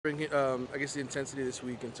Bring I guess the intensity this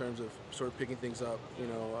week in terms of sort of picking things up,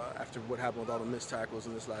 after what happened with all the missed tackles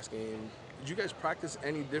in this last game. Did you guys practice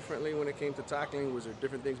any differently when it came to tackling? Was there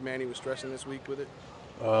different things Manny was stressing this week with it?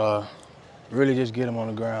 Uh, Really just get him on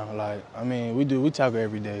the ground. Like, I mean, we tackle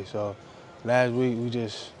every day. So last week we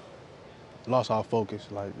just lost our focus.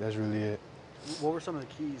 Like, that's really it. What were some of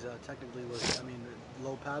the keys? Technically, the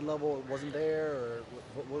low pad level wasn't there, or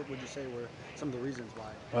what would you say were some of the reasons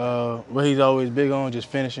why? What he's always big on, just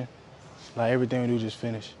finishing. Like, everything we do, just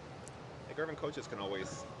finish. Hey, Gurvan, coaches can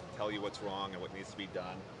always tell you what's wrong and what needs to be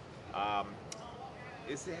done. Um,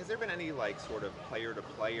 has there been any sort of player to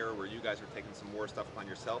player where you guys are taking some more stuff upon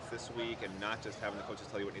yourself this week and not just having the coaches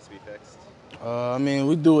tell you what needs to be fixed? I mean,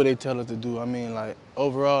 we do what they tell us to do. I mean, like,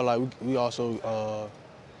 overall, like, we also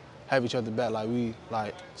have each other back.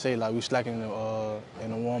 Like, say, like, we slacking in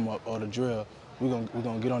the warm-up or the drill. We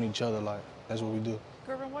gonna get on each other. Like, that's what we do.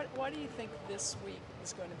 Gurvan, why do you think this week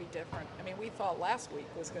is going to be different? I mean, we thought last week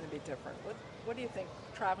was going to be different. What do you think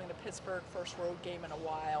traveling to Pittsburgh, first road game in a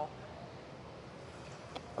while?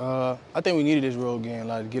 I think we needed this road game,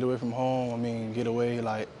 like, to get away from home. I mean, get away,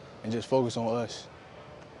 like, and just focus on us.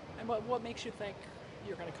 And what makes you think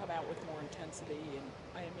you're going to come out with more intensity? And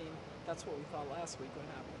I mean, that's what we thought last week would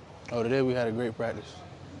happen. Oh, today we had a great practice.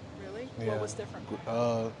 Really? Yeah. What was different?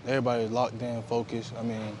 Everybody was locked in, focused. I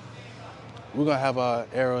mean, we're gonna have our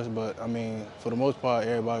errors, but I mean, for the most part,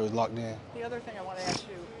 everybody was locked in. The other thing I want to ask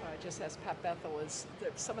you, just as Pat Bethel, is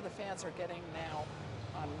that some of the fans are getting now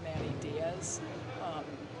on Manny Diaz.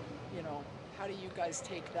 How do you guys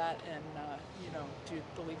take that, and do you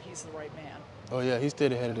believe he's the right man? Oh yeah, he's still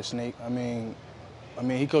the head of the snake. I mean,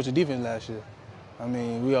 he coached the defense last year. I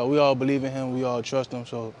mean, we all believe in him. We all trust him.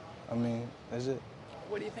 So, I mean, that's it.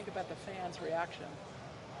 What do you think about the fans' reaction?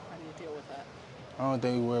 How do you deal with that? I don't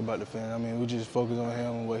think we worry about the fans. I mean, we just focus on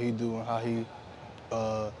him and what he do and how he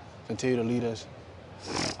continue to lead us.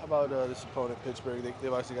 How about this opponent, Pittsburgh?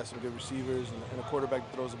 They've obviously got some good receivers and a quarterback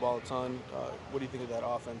that throws the ball a ton. What do you think of that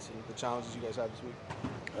offense and the challenges you guys have this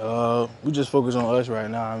week? We just focus on us right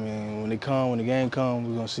now. I mean, when the game comes,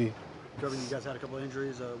 we're gonna see. Gurvan, you guys had a couple of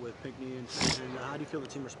injuries with Pinkney and Frazier. How do you feel the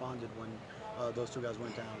team responded when those two guys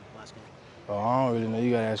went down last game? Oh, I don't really know. You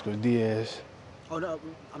gotta ask Coach Diaz. Oh no,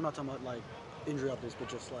 I'm not talking about like injury updates, but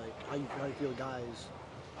just like how you feel the guys,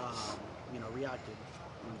 reacted.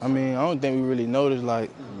 I mean, I don't think we really noticed.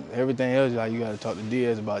 Like everything else, like you gotta talk to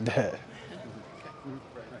Diaz about that.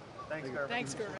 Right. Thanks, Gurvan. Thanks, Gurvan.